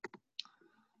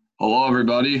Hello,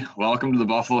 everybody. Welcome to the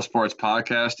Buffalo Sports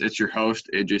Podcast. It's your host,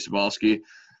 AJ Sobalski.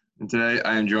 And today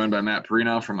I am joined by Matt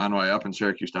Parrino from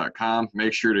nyupandsyracuse.com.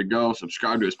 Make sure to go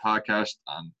subscribe to his podcast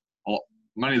on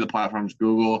many of the platforms,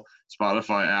 Google,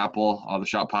 Spotify, Apple, the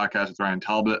Shop Podcast with Ryan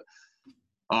Talbot.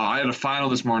 I had a final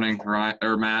this morning,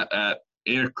 Matt, at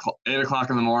 8 o'clock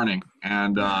in the morning.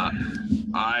 And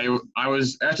I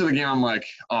was, after the game, I'm like,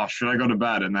 oh, should I go to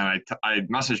bed? And then I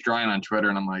messaged Ryan on Twitter,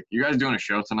 and I'm like, you guys doing a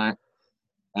show tonight?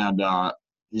 And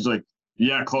he's like,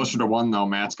 yeah, closer to 1, though.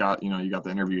 Matt's got, you got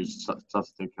the interviews and stuff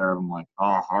to take care of. I'm like,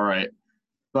 oh, all right.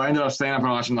 So I ended up staying up and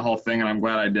watching the whole thing, and I'm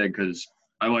glad I did because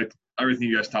I liked everything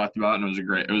you guys talked about, and it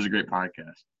was a great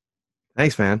podcast.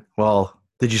 Thanks, man. Well,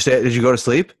 did you go to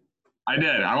sleep? I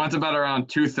did. I went to bed around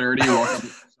 2:30, woke up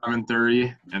at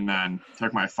 7:30, and then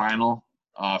took my final,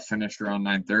 finished around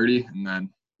 9:30, and then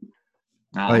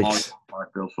now I'm always Nice.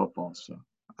 Parkville football. So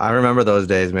I remember those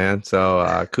days, man.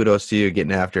 So kudos to you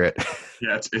getting after it.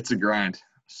 yeah, it's a grind.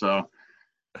 So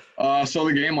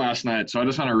the game last night. So I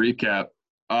just want to recap.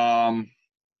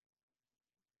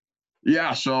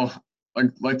 Yeah, so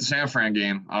like the San Fran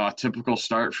game, typical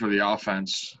start for the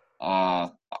offense.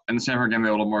 In the San Fran game, they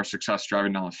had a little more success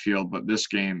driving down the field, but this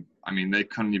game, I mean, they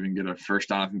couldn't even get a first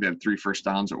down. I think they had 3 first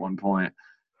downs at one point.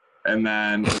 And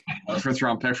then a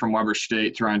fifth-round pick from Weber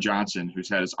State, Teron Johnson, who's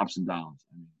had his ups and downs.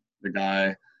 I mean, the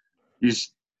guy,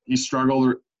 he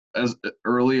struggled as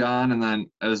early on, and then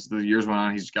as the years went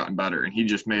on, he's gotten better. And he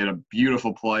just made a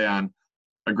beautiful play on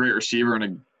a great receiver and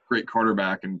a great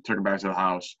quarterback and took it back to the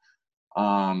house.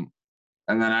 And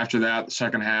then after that, the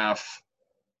second half,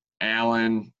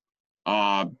 Allen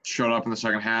showed up in the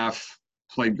second half,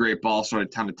 played great ball,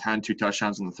 started 10-10, 2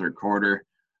 touchdowns in the third quarter.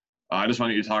 I just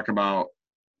wanted you to talk about,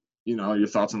 your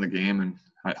thoughts on the game and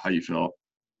how you felt.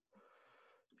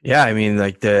 Yeah, I mean,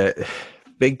 like the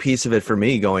big piece of it for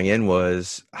me going in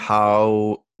was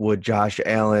how would Josh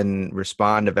Allen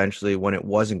respond eventually when it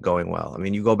wasn't going well? I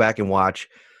mean, you go back and watch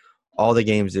all the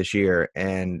games this year,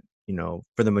 and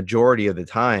for the majority of the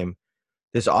time,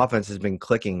 this offense has been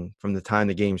clicking from the time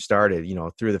the game started,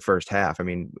 through the first half. I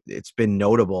mean, it's been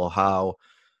notable how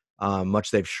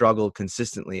much they've struggled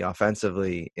consistently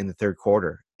offensively in the third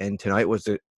quarter. And tonight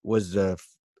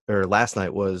last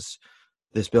night was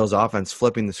this Bills offense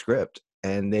flipping the script,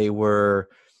 and they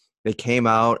came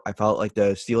out. I felt like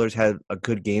the Steelers had a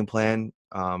good game plan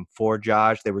for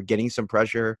Josh. They were getting some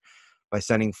pressure by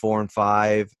sending 4 and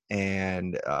 5,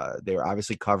 and they were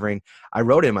obviously covering. I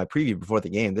wrote in my preview before the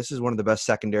game, this is one of the best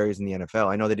secondaries in the NFL.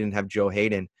 I know they didn't have Joe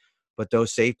Hayden, but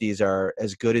those safeties are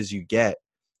as good as you get.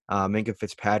 Minkah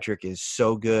Fitzpatrick is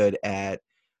so good at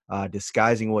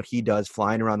disguising what he does,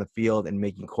 flying around the field and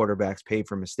making quarterbacks pay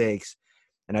for mistakes.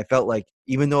 And I felt like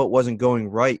even though it wasn't going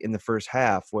right in the first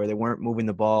half, where they weren't moving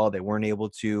the ball, they weren't able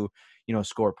to,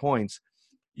 score points,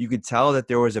 you could tell that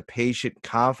there was a patient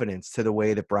confidence to the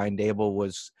way that Brian Daboll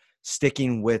was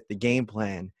sticking with the game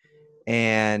plan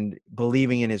and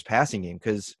believing in his passing game.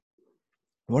 Because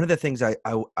one of the things I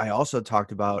also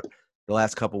talked about the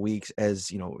last couple of weeks,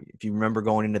 as if you remember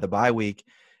going into the bye week,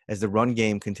 as the run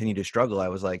game continued to struggle, I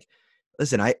was like,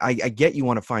 listen, I get you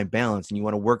want to find balance and you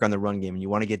want to work on the run game and you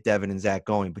want to get Devin and Zach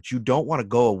going, but you don't want to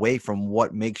go away from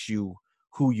what makes you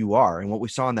who you are. And what we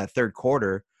saw in that third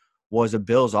quarter was a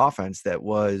Bills offense that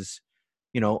was,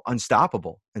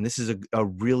 unstoppable. And this is a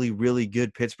really, really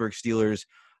good Pittsburgh Steelers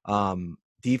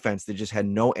defense that just had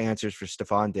no answers for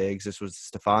Stephon Diggs. This was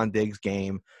Stephon Diggs'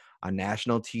 game on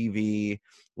national TV.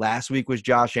 Last week was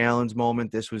Josh Allen's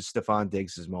moment. This was Stephon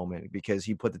Diggs' moment because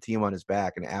he put the team on his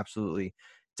back and absolutely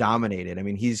dominated. I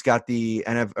mean, he's got the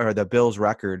Bills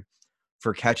record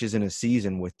for catches in a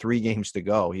season with 3 games to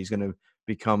go. He's going to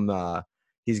become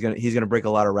he's going to break a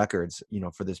lot of records,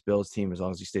 for this Bills team as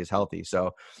long as he stays healthy.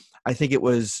 So I think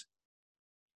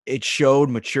it showed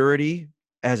maturity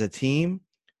as a team,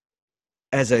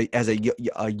 as a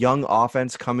young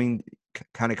offense coming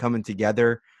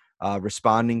together,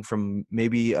 responding from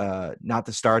maybe not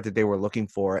the start that they were looking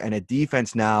for, and a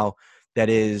defense now that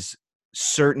is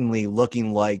certainly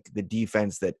looking like the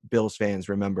defense that Bills fans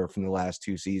remember from the last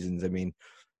 2 seasons. I mean,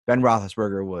 Ben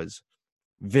Roethlisberger was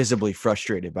visibly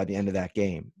frustrated by the end of that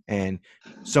game, and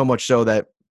so much so that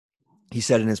he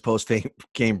said in his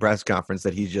post-game press conference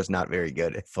that he's just not very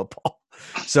good at football.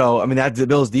 So, I mean, the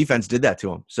Bills defense did that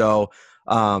to him. So,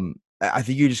 I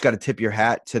think you just got to tip your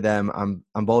hat to them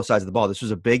on both sides of the ball. This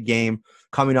was a big game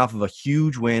coming off of a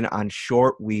huge win on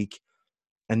short week,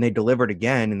 and they delivered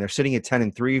again, and they're sitting at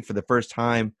 10-3 for the first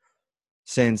time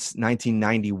since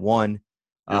 1991.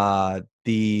 Yep.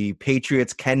 The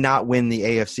Patriots cannot win the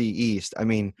AFC East. I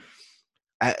mean,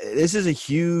 this is a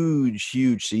huge,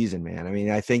 huge season, man. I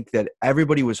mean, I think that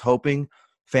everybody was hoping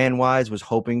fan-wise was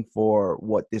hoping for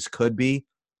what this could be.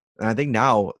 And I think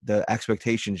now the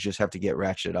expectations just have to get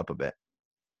ratcheted up a bit.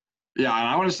 Yeah, and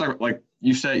I want to start like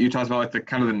you said. You talked about like the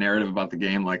kind of the narrative about the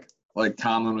game, like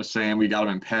Tomlin was saying, we got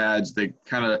them in pads. They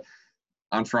kind of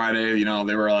on Friday,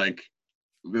 they were like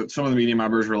some of the media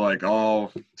members were like,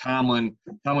 "Oh, Tomlin's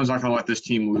not going to let this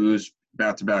team lose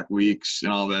back-to-back weeks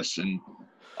and all this," and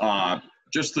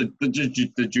just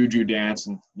the juju dance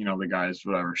and the guys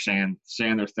whatever saying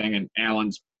their thing, and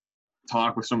Allen's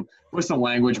talk with some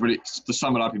language, but to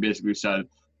sum it up, he basically said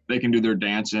they can do their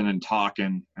dancing and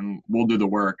talking, and we'll do the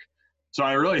work. So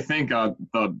I really think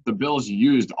the Bills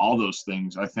used all those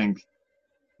things. I think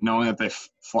knowing that they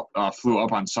flew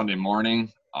up on Sunday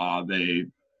morning, they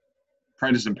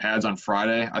practiced in pads on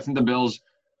Friday. I think the Bills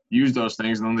used those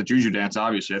things, and then the juju dance,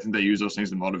 obviously, I think they use those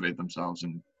things to motivate themselves.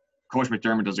 And Coach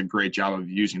McDermott does a great job of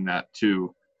using that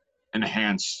to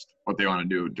enhance what they want to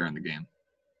do during the game.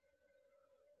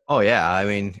 Oh, yeah. I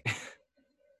mean,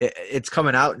 it's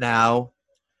coming out now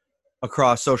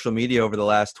across social media over the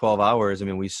last 12 hours. I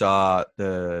mean, we saw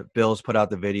the Bills put out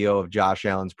the video of Josh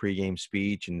Allen's pregame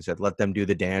speech and said, let them do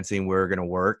the dancing. We're going to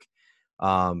work.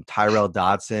 Tyrell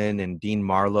Dodson and Dean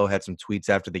Marlowe had some tweets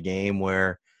after the game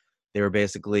where they were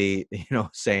basically,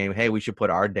 saying, hey, we should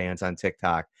put our dance on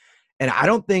TikTok. And I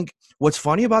don't think what's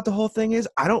funny about the whole thing is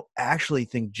I don't actually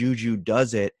think Juju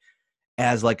does it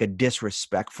as like a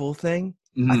disrespectful thing.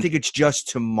 Mm-hmm. I think it's just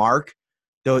to mark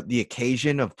the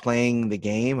occasion of playing the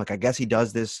game. Like, I guess he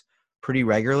does this pretty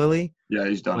regularly. Yeah,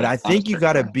 he's done but it. I think you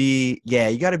got to be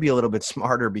a little bit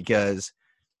smarter because,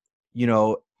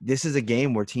 this is a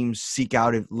game where teams seek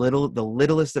out the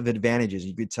littlest of advantages.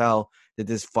 You could tell that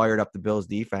this fired up the Bills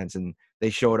defense, and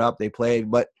they showed up, they played.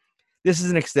 But this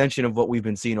is an extension of what we've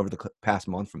been seeing over the past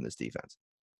month from this defense.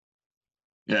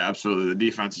 Yeah, absolutely. The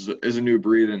defense is a new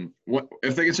breed, and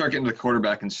if they can start getting to the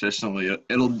quarterback consistently,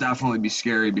 it'll definitely be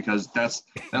scary because that's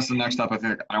the next step I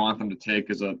think I want them to take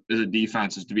as a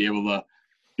defense is to be able to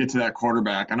get to that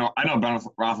quarterback. I know Ben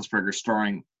Roethlisberger's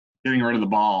getting rid of the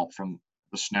ball from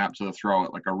the snap to the throw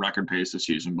at like a record pace this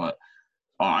season, but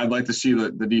I'd like to see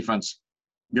the defense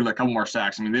give it a couple more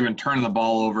sacks. I mean, they've been turning the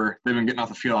ball over, they've been getting off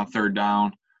the field on third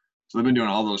down, so they've been doing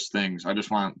all those things. I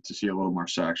just want to see a little more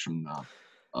sacks from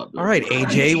all right,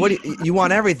 AJ, what you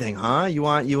want everything, huh? You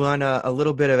want a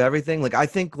little bit of everything? Like, I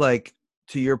think, like,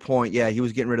 to your point, yeah, he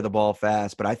was getting rid of the ball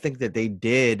fast, but I think that they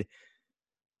did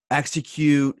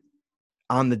execute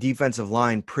on the defensive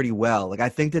line pretty well. Like, I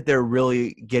think that they're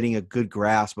really getting a good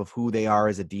grasp of who they are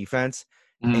as a defense.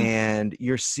 Mm-hmm. And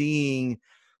you're seeing,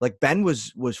 like, Ben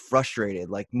was frustrated,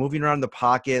 like moving around the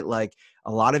pocket. Like,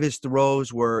 a lot of his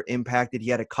throws were impacted. He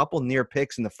had a couple near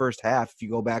picks in the first half, if you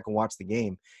go back and watch the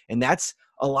game. And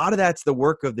a lot of that's the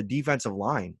work of the defensive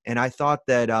line. And I thought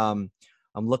that I'm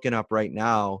looking up right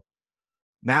now,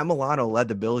 Matt Milano led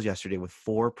the Bills yesterday with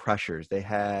 4 pressures. They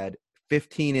had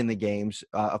 15 in the games,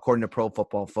 according to Pro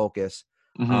Football Focus.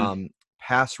 Mm-hmm.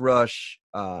 Pass rush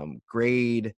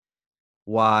grade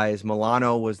wise,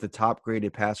 Milano was the top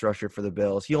graded pass rusher for the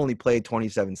Bills. He only played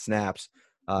 27 snaps,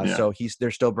 so they're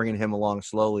still bringing him along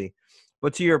slowly.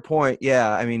 But to your point,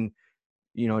 yeah, I mean,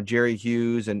 Jerry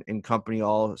Hughes and company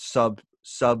all sub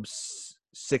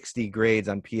 60 grades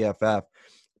on PFF.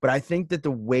 But I think that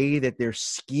the way that they're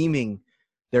scheming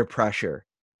their pressure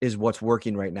is what's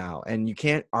working right now. And you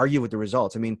can't argue with the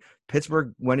results. I mean,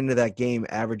 Pittsburgh went into that game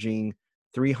averaging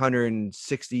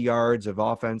 360 yards of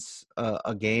offense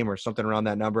a game or something around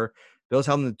that number. Bills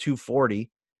held them to 240.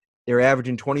 They were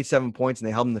averaging 27 points, and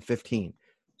they held them to 15.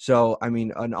 So, I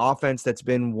mean, an offense that's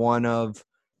been one of,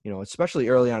 especially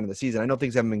early on in the season, I know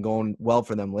things haven't been going well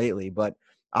for them lately, but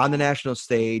on the national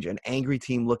stage, an angry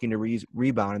team looking to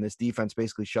rebound, and this defense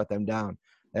basically shut them down.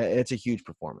 It's a huge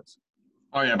performance.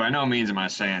 Oh, yeah, by no means am I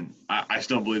saying I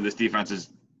still believe this defense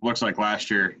looks like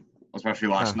last year, especially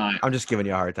last night. I'm just giving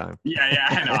you a hard time. Yeah,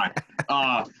 I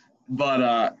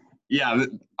know. Yeah,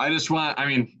 I just want – I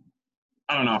mean,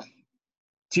 I don't know.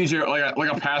 TJ,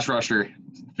 like a pass rusher,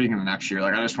 speaking of next year,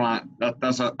 like I just want –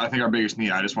 that's I think our biggest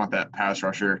need. I just want that pass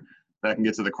rusher that can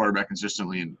get to the quarterback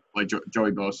consistently, and like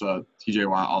Joey Bosa, TJ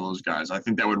Watt, all those guys. I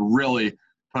think that would really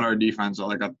put our defense at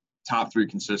like a top 3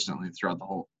 consistently throughout the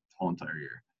whole entire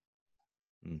year.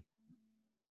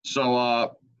 So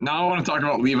now I want to talk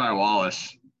about Levi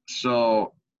Wallace.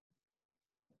 So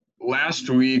last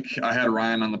week I had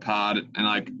Ryan on the pod, and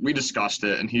like we discussed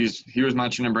it, and he was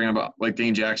mentioning bringing about like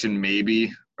Dane Jackson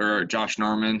maybe or Josh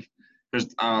Norman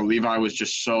because Levi was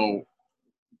just so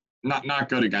not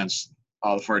good against the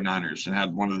 49ers and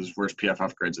had one of his worst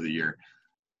PFF grades of the year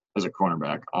as a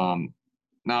cornerback.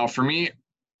 Now for me,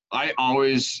 I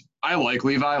like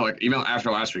Levi. Like even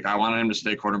after last week, I wanted him to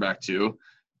stay quarterback too.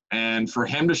 And for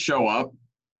him to show up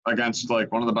against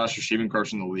like one of the best receiving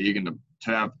corps in the league and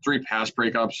to have 3 pass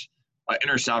breakups, an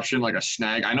interception, like a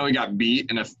snag. I know he got beat,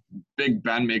 and if Big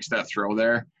Ben makes that throw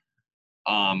there,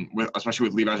 especially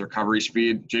with Levi's recovery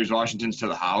speed, James Washington's to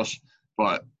the house.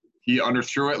 But he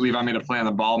underthrew it. Levi made a play on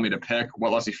the ball, made a pick.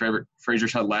 What Leslie Frazier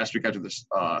said last week after this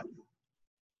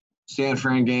San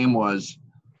Fran game was,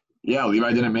 yeah,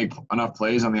 Levi didn't make enough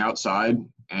plays on the outside,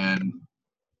 and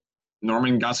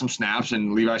Norman got some snaps,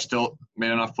 and Levi still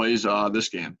made enough plays this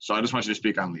game. So I just want you to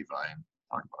speak on Levi and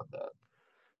talk about that.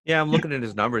 Yeah, I'm looking at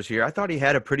his numbers here. I thought he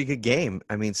had a pretty good game.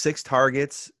 I mean, 6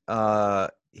 targets.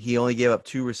 He only gave up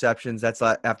 2 receptions. That's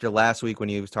after last week when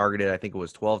he was targeted, I think it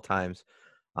was 12 times,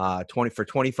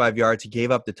 25 yards. He gave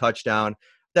up the touchdown.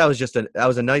 That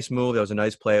was a nice move. That was a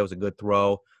nice play. It was a good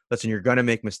throw. Listen, you're going to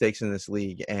make mistakes in this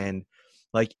league. And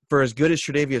like, for as good as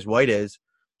Tre'Davious White is,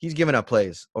 he's given up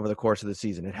plays over the course of the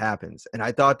season. It happens. And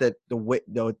I thought that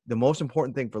the most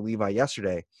important thing for Levi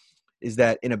yesterday is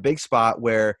that in a big spot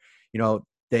where,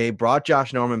 they brought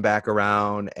Josh Norman back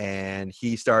around and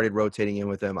he started rotating in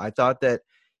with him, I thought that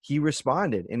he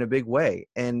responded in a big way.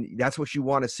 And that's what you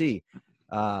want to see.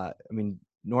 I mean,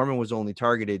 Norman was only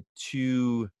targeted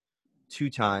two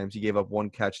times. He gave up 1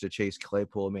 catch to Chase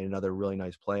Claypool, made another really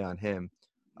nice play on him.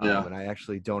 Yeah. And I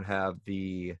actually don't have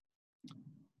I'm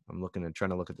trying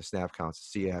to look at the snap counts to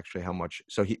see actually how much.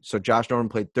 So Josh Norman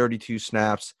played 32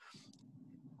 snaps.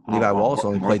 Levi Wallace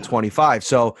only played 25.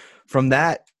 So from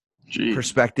that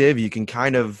perspective, you can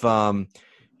kind of,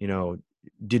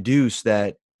 deduce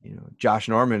that, Josh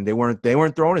Norman, they weren't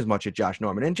throwing as much at Josh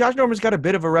Norman. And Josh Norman's got a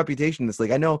bit of a reputation in this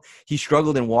league. I know he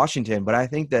struggled in Washington, but I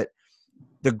think that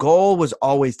the goal was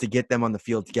always to get them on the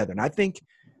field together. And I think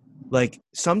like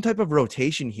some type of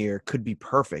rotation here could be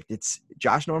perfect.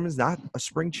 Josh Norman's not a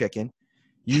spring chicken.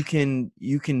 You can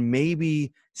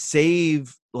maybe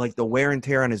save like the wear and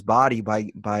tear on his body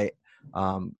by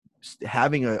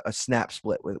having a snap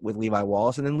split with Levi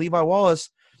Wallace. And then Levi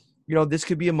Wallace, this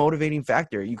could be a motivating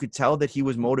factor. You could tell that he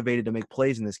was motivated to make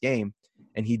plays in this game,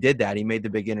 and he did that. He made the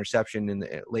big interception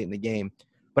late in the game.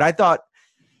 But I thought,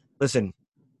 listen,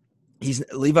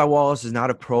 Levi Wallace is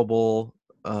not a Pro Bowl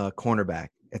cornerback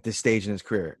at this stage in his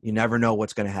career. You never know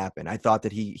what's going to happen. I thought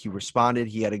that he responded.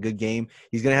 He had a good game.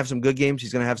 He's going to have some good games.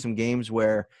 He's going to have some games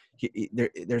where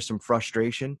there's some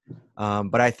frustration.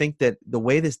 But I think that the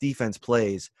way this defense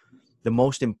plays, the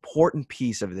most important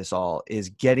piece of this all is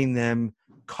getting them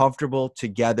comfortable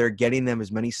together, getting them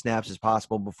as many snaps as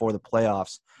possible before the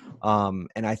playoffs.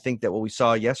 And I think that what we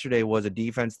saw yesterday was a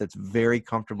defense that's very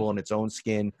comfortable in its own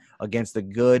skin against a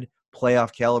good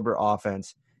playoff caliber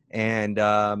offense. And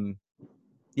I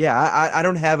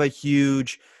don't have a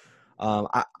huge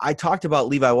I talked about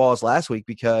Levi Wallace last week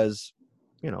because,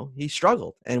 he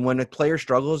struggled. And when a player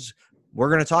struggles, we're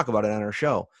going to talk about it on our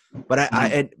show. But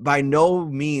I by no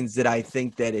means did I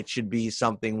think that it should be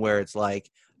something where it's like,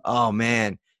 oh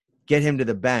man, get him to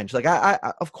the bench. Like I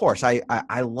of course I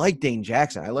like Dane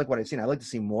Jackson. I like what I've seen. I like to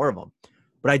see more of him.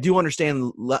 But I do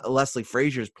understand Leslie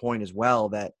Frazier's point as well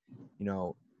that,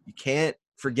 you can't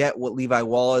forget what Levi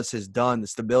Wallace has done, the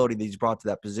stability that he's brought to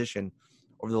that position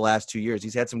over the last 2 years.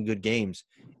 He's had some good games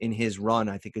in his run.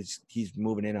 I think he's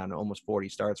moving in on almost 40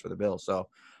 starts for the Bills. So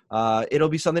it'll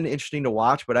be something interesting to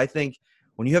watch. But I think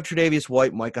when you have Tre'Davious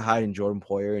White, Micah Hyde, and Jordan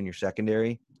Poyer in your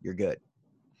secondary, you're good.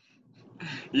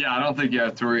 Yeah, I don't think you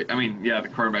have to worry. I mean, yeah, the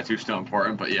quarterback too is still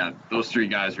important, but yeah, those 3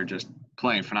 guys are just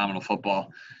playing phenomenal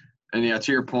football. And yeah,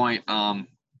 to your point,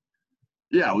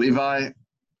 Levi,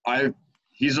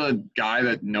 he's a guy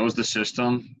that knows the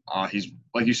system. He's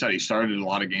like you said, he started a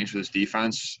lot of games for this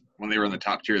defense when they were in the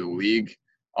top tier of the league.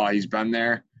 He's been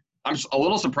there. I'm a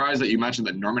little surprised that you mentioned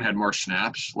that Norman had more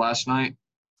snaps last night.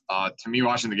 To me,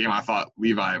 watching the game, I thought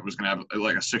Levi was going to have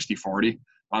like a 60-40.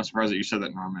 I'm surprised that you said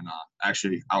that Norman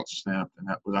actually out-snapped and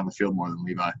that was on the field more than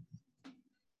Levi.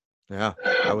 Yeah,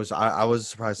 I was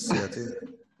surprised to see that too.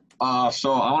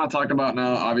 So I want to talk about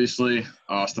now, obviously,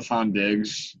 Stephon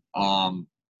Diggs. And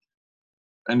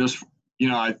just,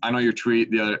 I know your tweet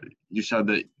you said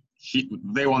that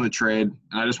they won the trade,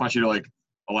 and I just want you to like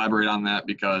elaborate on that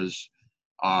because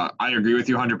I agree with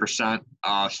you 100%.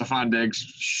 Stephon Diggs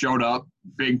showed up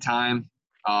big time.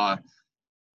 I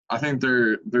think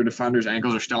their defenders'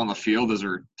 ankles are still on the field as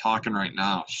they're talking right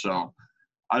now. So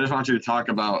I just want you to talk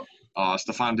about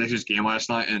Stephon Diggs' game last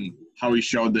night and how he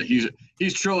showed that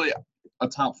he's truly a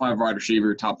top 5 wide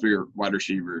receiver, top 3 wide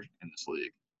receiver in this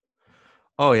league.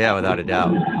 Oh, yeah, without a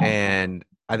doubt. And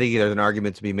I think there's an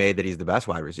argument to be made that he's the best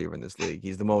wide receiver in this league.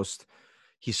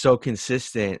 He's so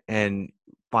consistent and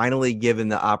finally given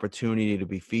the opportunity to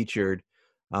be featured.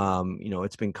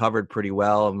 It's been covered pretty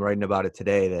well. I'm writing about it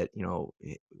today that,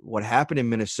 what happened in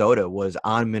Minnesota was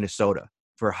on Minnesota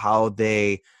for how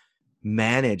they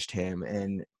managed him.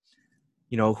 And,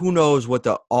 who knows what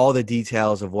all the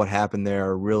details of what happened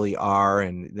there really are,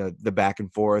 and the back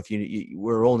and forth.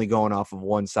 We're only going off of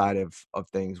one side of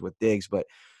things with Diggs, but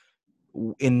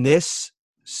in this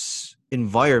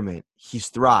environment, he's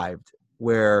thrived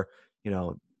where,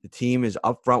 the team is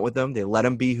upfront with him. They let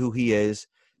him be who he is.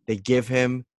 They give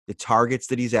him the targets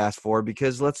that he's asked for,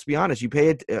 because let's be honest, you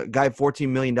pay a guy $14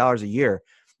 million a year,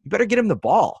 you better get him the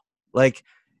ball.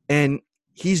 And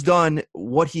he's done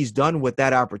what he's done with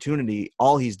that opportunity.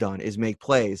 All he's done is make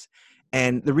plays.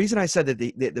 And the reason I said that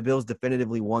the Bills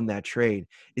definitively won that trade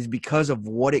is because of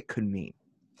what it could mean.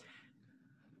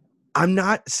 I'm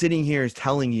not sitting here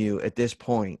telling you at this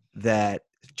point that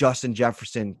Justin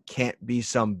Jefferson can't be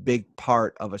some big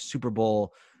part of a Super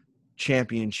Bowl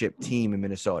championship team in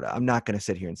Minnesota. I'm not going to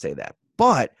sit here and say that.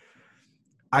 But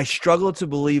I struggle to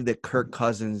believe that Kirk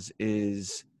Cousins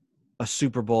is a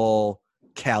Super Bowl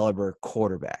caliber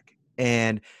quarterback.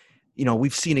 And,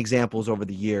 we've seen examples over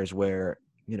the years where,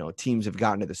 teams have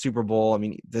gotten to the Super Bowl. I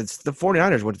mean, the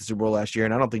 49ers went to the Super Bowl last year,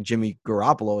 and I don't think Jimmy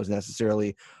Garoppolo is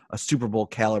necessarily a Super Bowl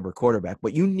caliber quarterback.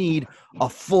 But you need a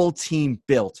full team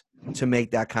built to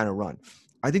make that kind of run.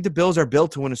 I think the Bills are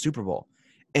built to win a Super Bowl.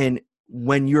 And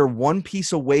when you're one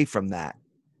piece away from that,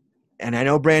 and I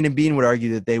know Brandon Beane would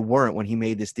argue that they weren't when he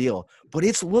made this deal, but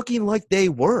it's looking like they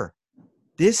were.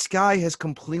 This guy has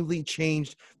completely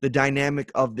changed the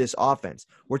dynamic of this offense.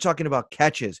 We're talking about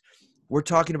catches. We're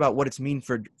talking about what it's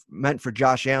meant for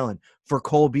Josh Allen, for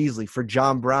Cole Beasley, for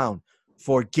John Brown,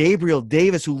 for Gabriel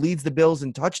Davis, who leads the Bills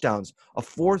in touchdowns, a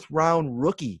fourth-round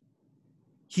rookie.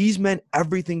 He's meant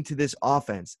everything to this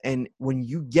offense. And when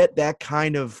you get that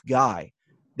kind of guy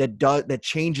that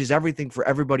changes everything for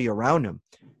everybody around him,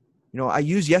 I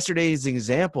use yesterday as an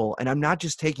example, and I'm not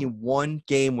just taking one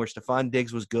game where Stephon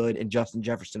Diggs was good and Justin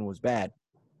Jefferson was bad.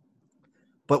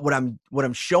 But what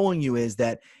I'm showing you is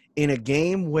that in a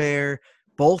game where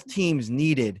both teams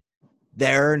needed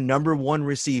their number one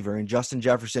receiver, and Justin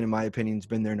Jefferson, in my opinion, has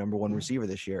been their number one receiver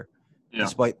this year,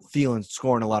 despite Thielen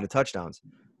scoring a lot of touchdowns.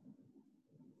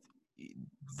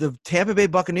 The Tampa Bay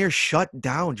Buccaneers shut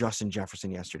down Justin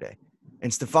Jefferson yesterday.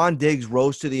 And Stephon Diggs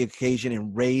rose to the occasion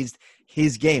and raised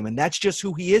his game. And that's just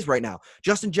who he is right now.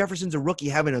 Justin Jefferson's a rookie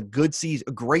having a good season,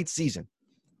 a great season.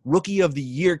 Rookie of the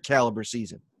year caliber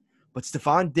season. But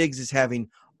Stephon Diggs is having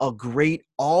a great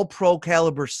all-pro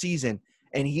caliber season,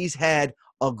 and he's had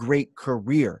a great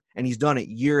career. And he's done it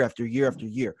year after year after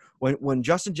year. When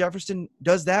Justin Jefferson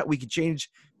does that, we could change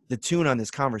the tune on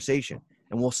this conversation.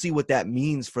 And we'll see what that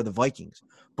means for the Vikings.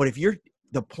 But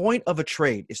the point of a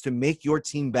trade is to make your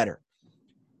team better.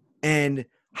 And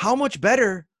how much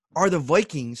better are the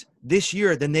Vikings this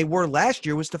year than they were last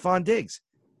year with Stephon Diggs?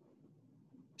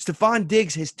 Stephon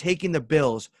Diggs has taken the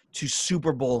Bills to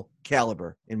Super Bowl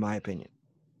caliber, in my opinion.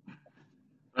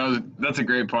 That's a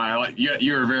great point.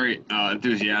 You were very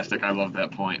enthusiastic. I love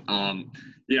that point.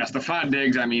 Stephon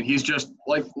Diggs. I mean, he's just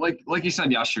like you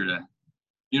said yesterday.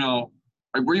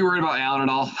 Were you worried about Allen at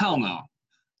all? Hell no.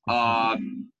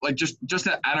 Just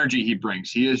that energy he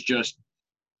brings. He is just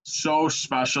so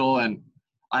special. And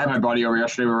I had my buddy over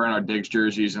yesterday. We were in our Diggs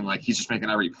jerseys, and he's just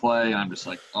making every play. And I'm just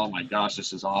like, oh my gosh,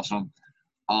 this is awesome.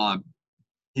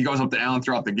 He goes up to Allen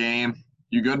throughout the game.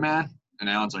 You good, man? And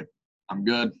Allen's like, I'm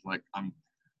good.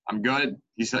 I'm good.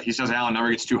 He says Allen never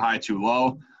gets too high, too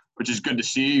low, which is good to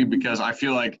see, because I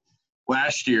feel like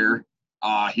last year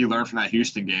he learned from that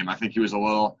Houston game. I think he was a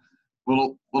little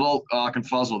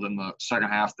confuzzled in the second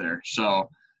half there. So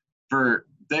for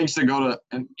Diggs to go to,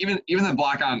 and even the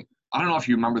block on, I don't know if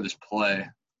you remember this play,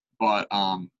 but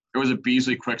it was a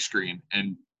Beasley quick screen,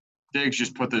 and Diggs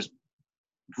just put this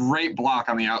great block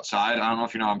on the outside. I don't know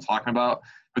if you know what I'm talking about,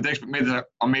 but Diggs made the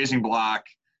amazing block,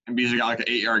 and Beasley got an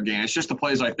 8-yard gain. It's just the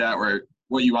plays like that where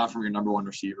what you want from your number one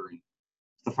receiver.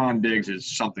 Stephon Diggs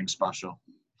is something special.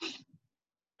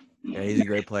 Yeah, he's a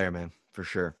great player, man, for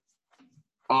sure.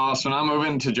 So now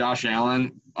moving to Josh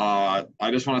Allen. I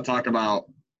just want to talk about,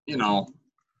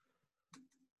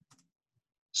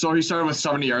 so he started with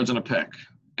 70 yards and a pick.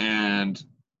 And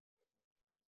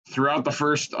throughout the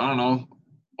first, I don't know,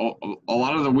 a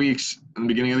lot of the weeks in the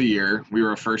beginning of the year, we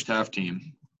were a first-half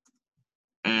team.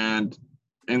 And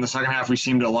in the second half, we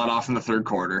seemed to let off in the third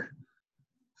quarter.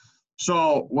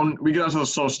 So when we get out to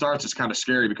those slow starts, it's kind of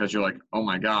scary, because you're like, oh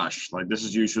my gosh, this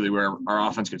is usually where our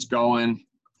offense gets going.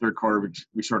 Third quarter,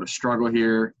 we sort of struggle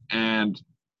here. And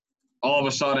all of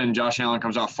a sudden, Josh Allen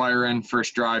comes out firing.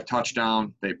 First drive,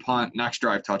 touchdown. They punt. Next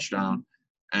drive, touchdown.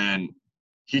 And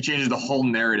he changes the whole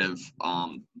narrative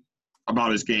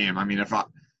about his game. I mean,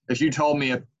 if you told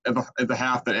me at the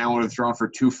half that Allen would have thrown for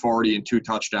 240 and 2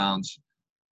 touchdowns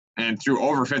and threw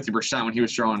over 50% when he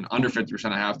was throwing under 50%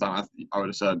 at halftime, I would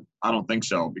have said, I don't think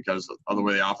so because of the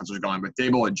way the offense was going. But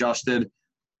Dable adjusted.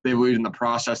 They believed in the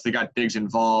process. They got Diggs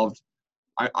involved.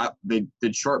 They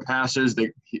did short passes.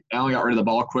 Allen got rid of the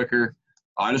ball quicker.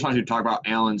 I just wanted to talk about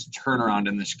Allen's turnaround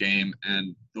in this game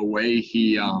and the way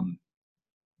he,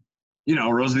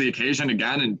 rose to the occasion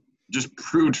again and just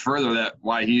proved further that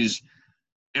why he's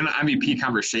in the MVP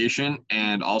conversation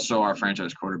and also our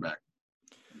franchise quarterback.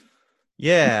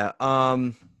 Yeah.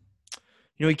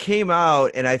 He came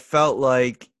out and I felt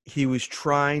like he was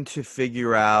trying to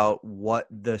figure out what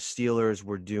the Steelers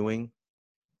were doing.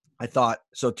 I thought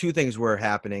 – so two things were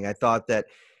happening. I thought that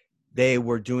they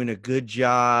were doing a good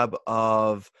job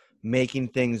of making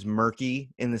things murky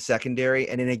in the secondary.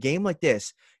 And in a game like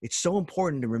this, it's so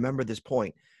important to remember this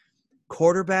point.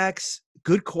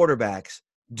 Good quarterbacks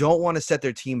don't want to set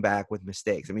their team back with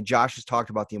mistakes. I mean, Josh has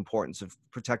talked about the importance of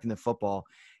protecting the football,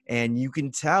 and you can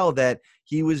tell that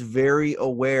he was very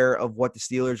aware of what the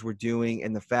Steelers were doing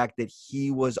and the fact that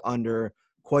he was under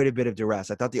quite a bit of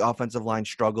duress. I thought the offensive line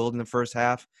struggled in the first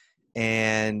half,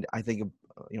 and I think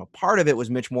part of it was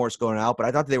Mitch Morse going out, but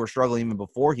I thought they were struggling even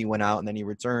before he went out, and then he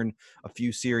returned a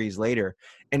few series later.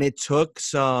 And it took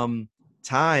some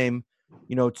time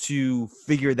to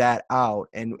figure that out.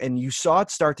 And you saw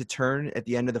it start to turn at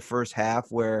the end of the first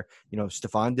half where,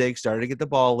 Stephon Diggs started to get the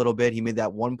ball a little bit. He made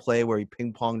that one play where he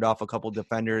ping-ponged off a couple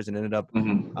defenders and ended up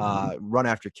run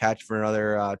after catch for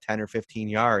another 10 or 15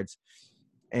 yards.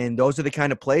 And those are the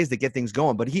kind of plays that get things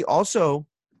going. But he also,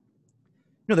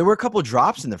 there were a couple of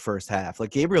drops in the first half.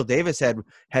 Like Gabriel Davis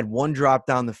had one drop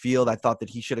down the field. I thought that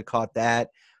he should have caught that.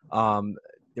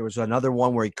 There was another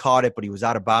one where he caught it, but he was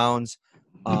out of bounds.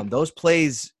 Those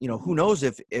plays, who knows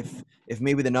if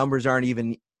maybe the numbers aren't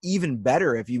even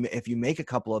better if you make a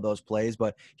couple of those plays.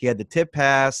 But he had the tip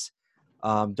pass.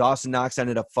 Dawson Knox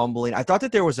ended up fumbling. I thought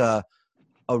that there was a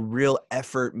real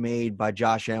effort made by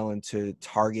Josh Allen to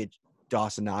target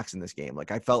Dawson Knox in this game.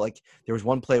 Like I felt like there was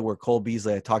one play where Cole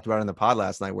Beasley, I talked about in the pod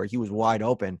last night, where he was wide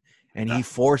open and he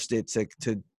forced it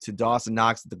to Dawson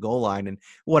Knox at the goal line and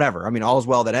whatever. I mean, all's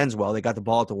well that ends well. They got the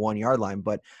ball at the 1 yard line,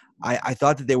 but I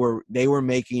thought that they were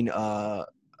making a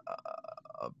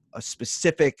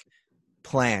specific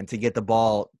plan to get the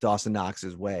ball Dawson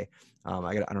Knox's way.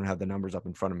 I don't have the numbers up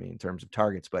in front of me in terms of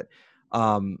targets, but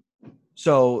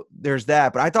so there's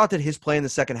that. But I thought that his play in the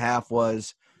second half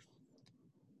was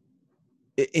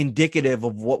indicative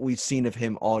of what we've seen of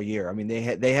him all year. I mean,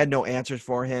 they had no answers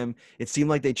for him. It seemed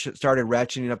like they started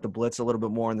ratcheting up the blitz a little bit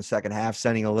more in the second half,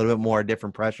 sending a little bit more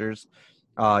different pressures,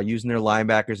 using their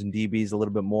linebackers and DBs a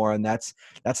little bit more. And that's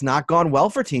not gone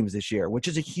well for teams this year, which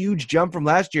is a huge jump from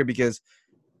last year because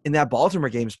in that Baltimore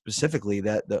game specifically,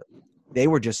 they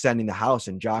were just sending the house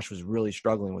and Josh was really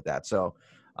struggling with that. So,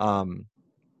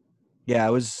 yeah,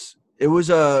 it was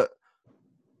a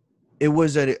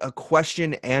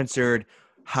question answered.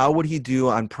 How would he do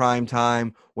on prime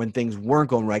time when things weren't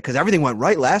going right? Because everything went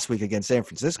right last week against San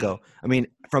Francisco. I mean,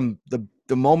 from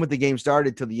the moment the game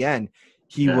started to the end,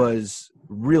 he was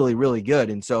really, really good.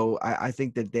 And so I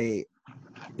think that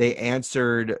he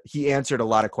answered a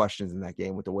lot of questions in that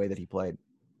game with the way that he played.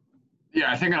 Yeah,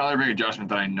 I think another big adjustment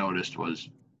that I noticed was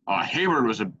Hayward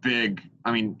was T.J.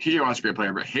 Watt's a great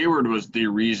player, but Hayward was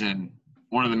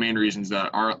one of the main reasons that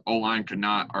our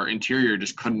our interior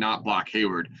just could not block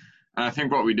Hayward. And I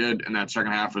think what we did in that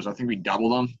second half was I think we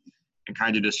doubled them and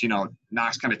kind of just,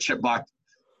 Knox kind of chip blocked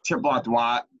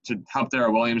Watt to help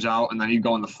Darrell Williams out, and then he'd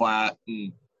go in the flat.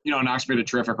 And, Knox made a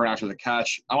terrific run after the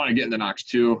catch. I want to get into Knox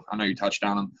too. I know you touched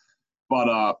on him.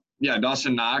 But,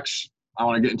 Dawson Knox I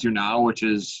want to get into now, which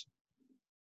is,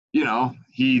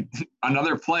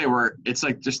 another play where it's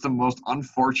like just the most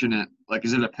unfortunate, like,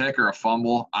 is it a pick or a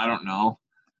fumble? I don't know.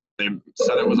 They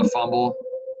said it was a fumble,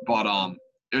 but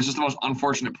it was just the most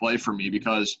unfortunate play for me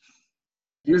because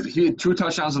he had 2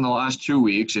 touchdowns in the last 2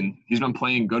 weeks, and he's been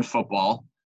playing good football.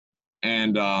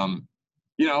 And,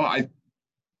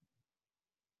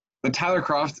 the Tyler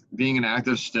Kroft being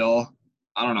inactive still,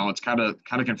 I don't know, it's kind of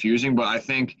confusing, but I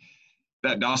think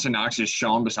that Dawson Knox has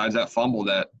shown, besides that fumble,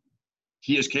 that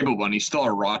he is capable, and he's still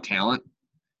a raw talent.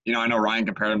 I know Ryan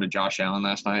compared him to Josh Allen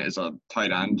last night as a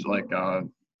tight end,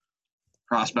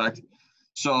 prospect.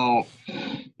 So,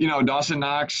 Dawson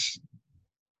Knox,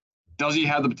 does he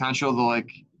have the potential to,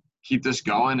 keep this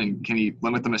going, and can he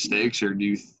limit the mistakes, or do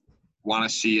you want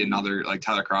to see another,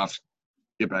 Tyler Kroft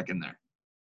get back in there?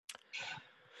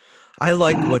 I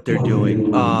like what they're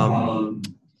doing.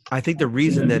 I think the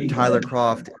reason that Tyler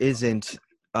Kroft isn't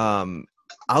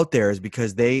out there is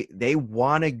because they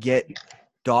want to get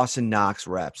Dawson Knox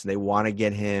reps. They want to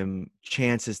get him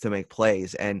chances to make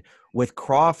plays. And with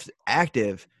Croft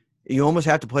active, you almost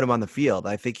have to put him on the field.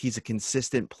 I think he's a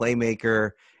consistent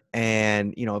playmaker.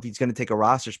 And, if he's going to take a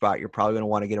roster spot, you're probably going to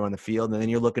want to get him on the field. And then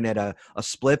you're looking at a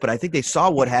split. But I think they saw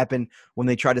what happened when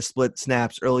they tried to split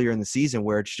snaps earlier in the season,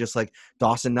 where it's just like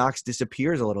Dawson Knox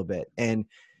disappears a little bit. And,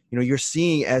 you're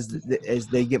seeing as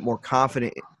they get more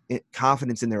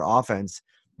confidence in their offense,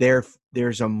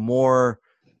 there's a more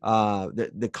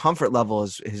the comfort level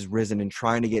has risen in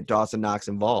trying to get Dawson Knox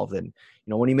involved. And,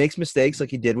 when he makes mistakes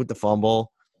like he did with the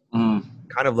fumble,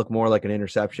 kind of look more like an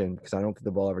interception because I don't think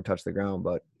the ball ever touched the ground.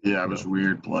 But yeah, it was a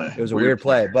weird play. It was a weird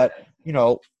play. But,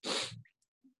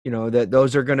 that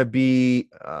those are going to be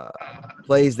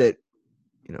plays that,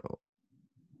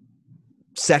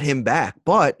 set him back.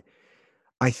 But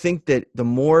I think that the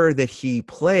more that he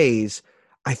plays,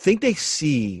 I think they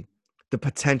see the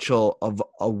potential of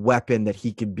a weapon that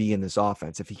he could be in this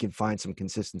offense if he can find some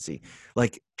consistency.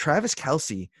 Like Travis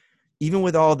Kelce, even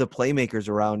with all the playmakers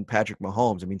around Patrick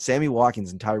Mahomes, I mean, Sammy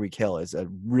Watkins and Tyreek Hill is a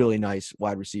really nice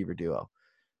wide receiver duo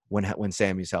when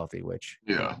Sammy's healthy, which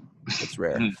it's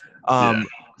rare.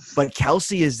 But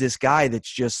Kelce is this guy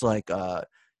that's just like,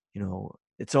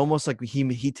 it's almost like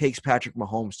he takes Patrick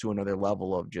Mahomes to another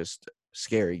level of just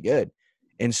scary good.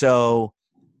 And so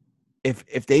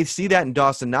if they see that in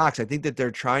Dawson Knox, I think that they're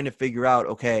trying to figure out,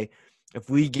 okay, if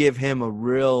we give him a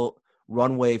real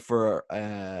runway for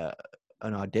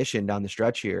an audition down the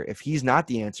stretch here, if he's not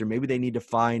the answer, maybe they need to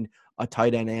find a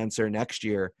tight end answer next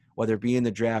year, whether it be in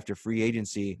the draft or free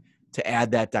agency, to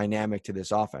add that dynamic to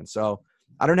this offense. So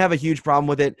I don't have a huge problem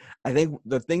with it. I think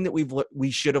the thing that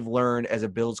we should have learned as a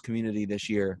Bills community this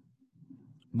year,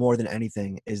 more than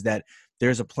anything, is that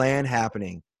there's a plan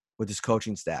happening with this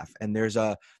coaching staff, and there's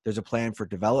a plan for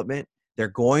development. They're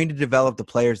going to develop the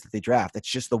players that they draft.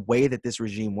 That's just the way that this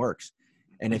regime works.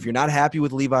 And if you're not happy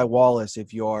with Levi Wallace,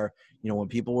 if you're, when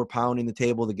people were pounding the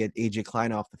table to get AJ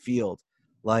Klein off the field,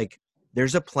 like,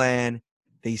 there's a plan.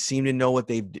 They seem to know what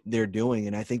they're doing,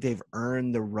 and I think they've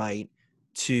earned the right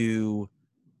to,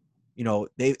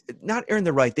 they've not earned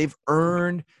the right. They've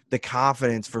earned the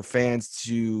confidence for fans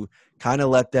to kind of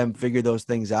let them figure those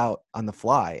things out on the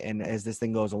fly, and as this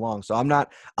thing goes along. So I'm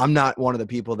not one of the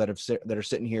people that are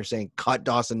sitting here saying cut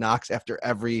Dawson Knox after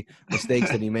every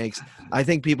mistakes that he makes. I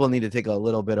think people need to take a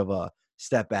little bit of a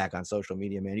step back on social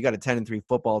media, man. You got a 10-3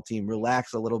 football team.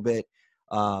 Relax a little bit.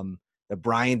 The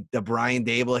Brian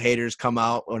Dable haters come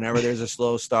out whenever there's a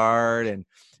slow start, and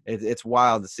it's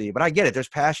wild to see. But I get it. There's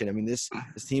passion. I mean, this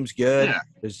team's good.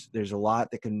 Yeah. There's a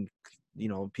lot that can,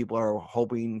 people are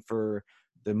hoping for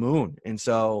the moon, and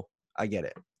so I get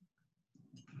it.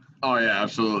 Oh yeah,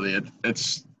 absolutely.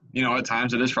 It's at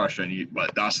times it is frustrating.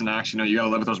 But Dawson Knox, you got to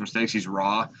live with those mistakes. He's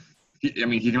raw. He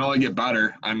can only get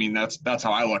better. I mean, that's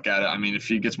how I look at it. I mean, if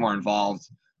he gets more involved,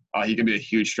 he can be a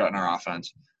huge threat in our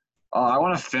offense. I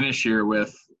want to finish here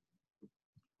with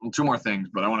two more things,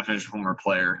 but I want to finish with one more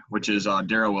player, which is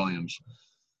Darrell Williams.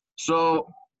 So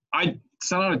I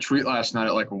sent out a tweet last night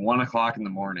at like 1 o'clock in the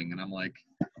morning, and I'm like,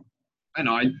 I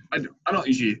know I don't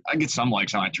usually – I get some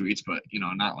likes on my tweets, but,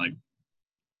 not like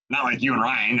you and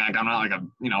Ryan. Like, I'm not like a,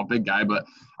 big guy. But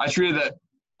I tweeted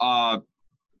that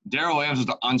Darrell Williams is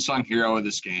the unsung hero of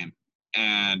this game,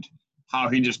 and how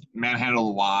he just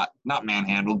manhandled a lot. Not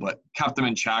manhandled, but kept them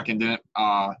in check and didn't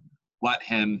let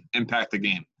him impact the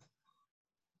game.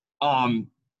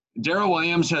 Darrell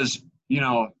Williams has,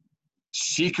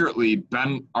 secretly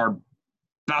been our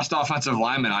best offensive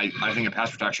lineman, I think, in pass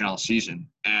protection all season.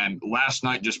 And last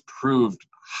night just proved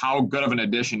how good of an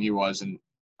addition he was. And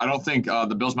I don't think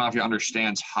the Bills Mafia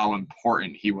understands how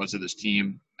important he was to this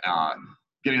team.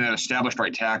 Getting that established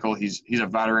right tackle, he's a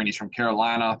veteran. He's from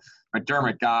Carolina,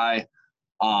 McDermott guy.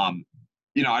 I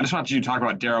just want you to talk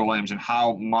about Darrell Williams and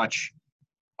how much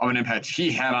of an impact he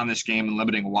had on this game and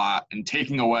limiting Watt and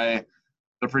taking away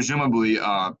the presumably,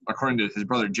 according to his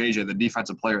brother JJ, the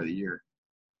defensive player of the year.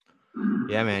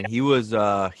 Yeah, man, he was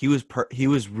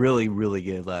really, really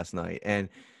good last night, and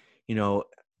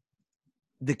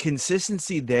the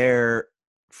consistency there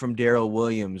from Darrell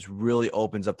Williams really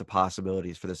opens up the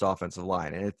possibilities for this offensive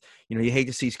line. And you hate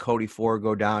to see Cody Ford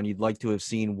go down. You'd like to have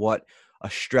seen what a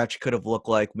stretch could have looked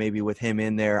like maybe with him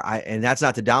in there. And that's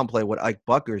not to downplay what Ike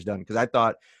Bucker's done, because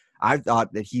I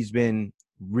thought that he's been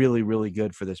really, really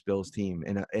good for this Bills team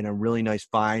and a really nice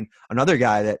find. Another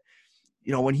guy that,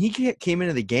 when he came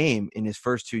into the game in his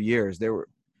first 2 years,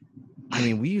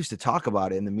 we used to talk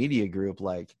about it in the media group,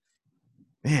 like,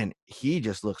 man, he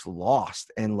just looks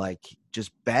lost and like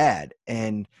just bad.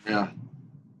 And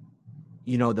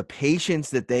the patience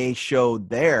that they showed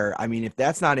there, I mean, if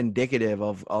that's not indicative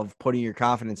of putting your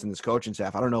confidence in this coaching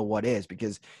staff, I don't know what is,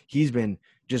 because he's been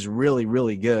just really,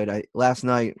 really good. Last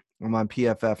night, I'm on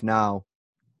PFF now.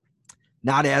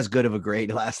 Not as good of a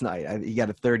grade last night. He got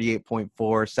a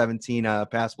 38.4, 17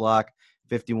 pass block,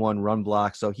 51 run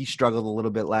block. So he struggled a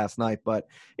little bit last night, but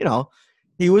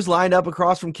he was lined up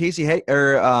across from Cam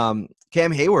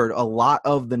Hayward a lot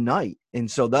of the night, and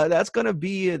so that's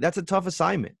a tough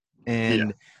assignment.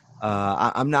 And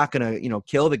I'm not gonna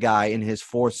kill the guy in his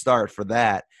fourth start for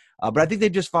that. But I think they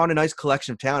just found a nice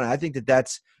collection of talent. I think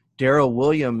that's Darrell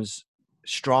Williams'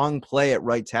 strong play at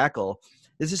right tackle.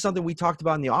 This is something we talked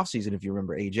about in the offseason, if you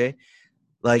remember, AJ.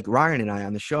 Like Ryan and I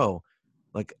on the show,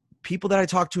 like people that I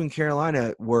talked to in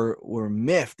Carolina were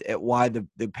miffed at why the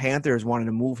Panthers wanted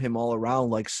to move him all around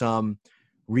like some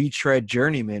retread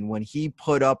journeyman when he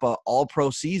put up a all-pro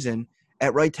season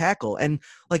at right tackle. And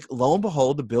like, lo and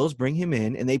behold, the Bills bring him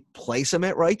in and they place him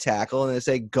at right tackle and they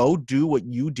say, go do what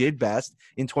you did best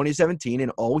in 2017.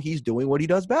 And he's doing what he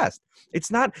does best.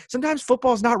 Sometimes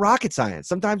football is not rocket science.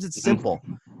 Sometimes it's simple.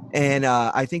 And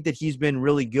I think that he's been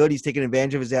really good. He's taken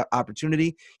advantage of his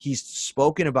opportunity. He's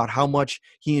spoken about how much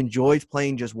he enjoys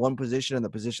playing just one position and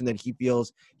the position that he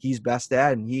feels he's best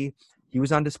at. And he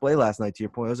was on display last night, to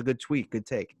your point. It was a good tweet, good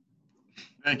take.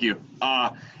 Thank you.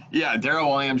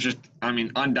 Darrell Williams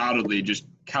undoubtedly just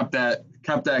kept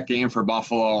that game for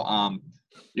Buffalo.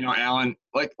 Allen,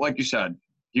 like you said,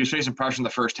 he was facing pressure in the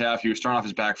first half. He was throwing off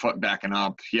his back foot, backing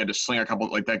up. He had to sling a couple,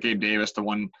 like that Gabe Davis, the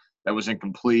one that was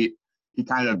incomplete. He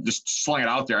kind of just slung it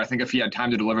out there. I think if he had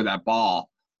time to deliver that ball,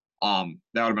 that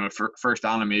would have been a first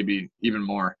down and maybe even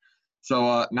more.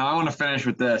 So now I want to finish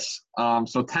with this.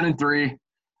 So 10-3,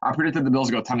 I predicted the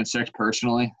Bills go 10-6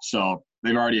 personally. So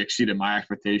they've already exceeded my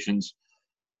expectations,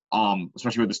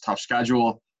 especially with this tough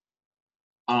schedule.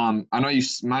 I know you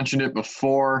mentioned it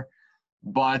before,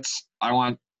 but I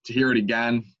want to hear it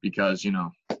again because,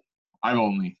 I've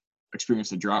only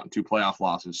experienced a drought and 2 playoff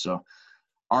losses. So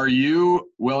are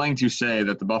you willing to say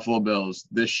that the Buffalo Bills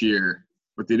this year,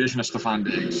 with the addition of Stephon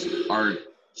Diggs, are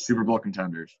Super Bowl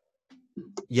contenders?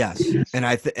 Yes, and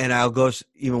I'll go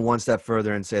even one step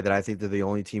further and say that I think they're the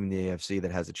only team in the AFC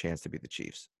that has a chance to beat the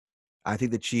Chiefs. I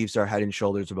think the Chiefs are head and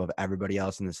shoulders above everybody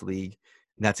else in this league,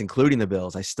 and that's including the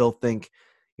Bills. I still think,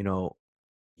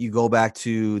 you go back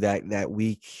to that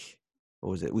week,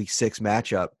 week 6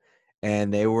 matchup,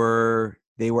 and they were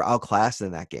outclassed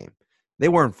in that game. They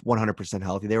weren't 100%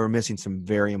 healthy. They were missing some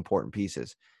very important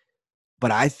pieces. But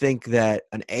I think that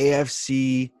an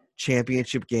AFC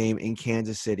championship game in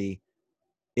Kansas City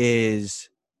is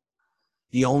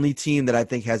the only team that I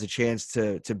think has a chance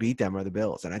to beat them are the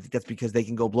Bills. And I think that's because they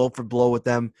can go blow for blow with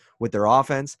them with their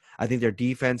offense. I think their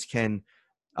defense can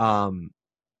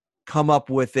come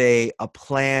up with a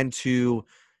plan to,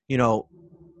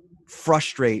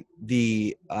 frustrate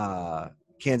the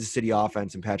Kansas City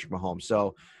offense and Patrick Mahomes.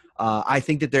 So I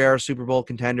think that they're a Super Bowl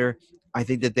contender. I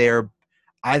think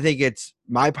it's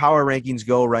my power rankings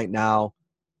go right now: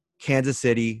 Kansas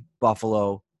City,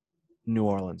 Buffalo, New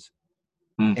Orleans.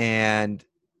 And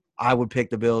I would pick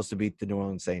the Bills to beat the New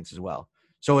Orleans Saints as well.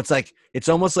 So it's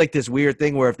almost like this weird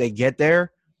thing where if they get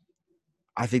there,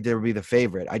 I think they would be the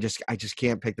favorite. I just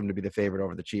can't pick them to be the favorite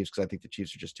over the Chiefs because I think the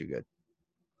Chiefs are just too good.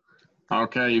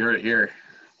 Okay, you heard it here.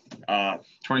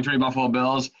 2020 Buffalo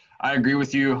Bills. I agree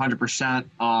with you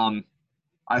 100%.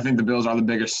 I think the Bills are the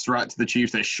biggest threat to the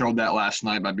Chiefs. They showed that last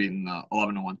night by beating the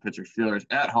 11-1 Pittsburgh Steelers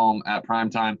at home at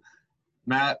primetime.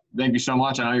 Matt, thank you so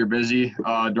much. I know you're busy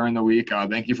during the week.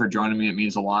 Thank you for joining me. It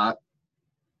means a lot.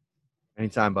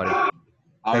 Anytime, buddy.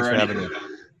 Thanks for having me.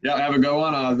 Yeah, have a good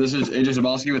one. This is AJ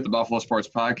Zabalski with the Buffalo Sports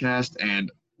Podcast,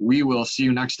 and we will see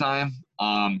you next time.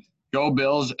 Go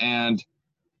Bills, and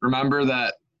remember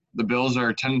that the Bills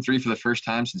are 10-3 for the first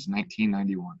time since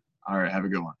 1991. All right, have a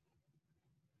good one.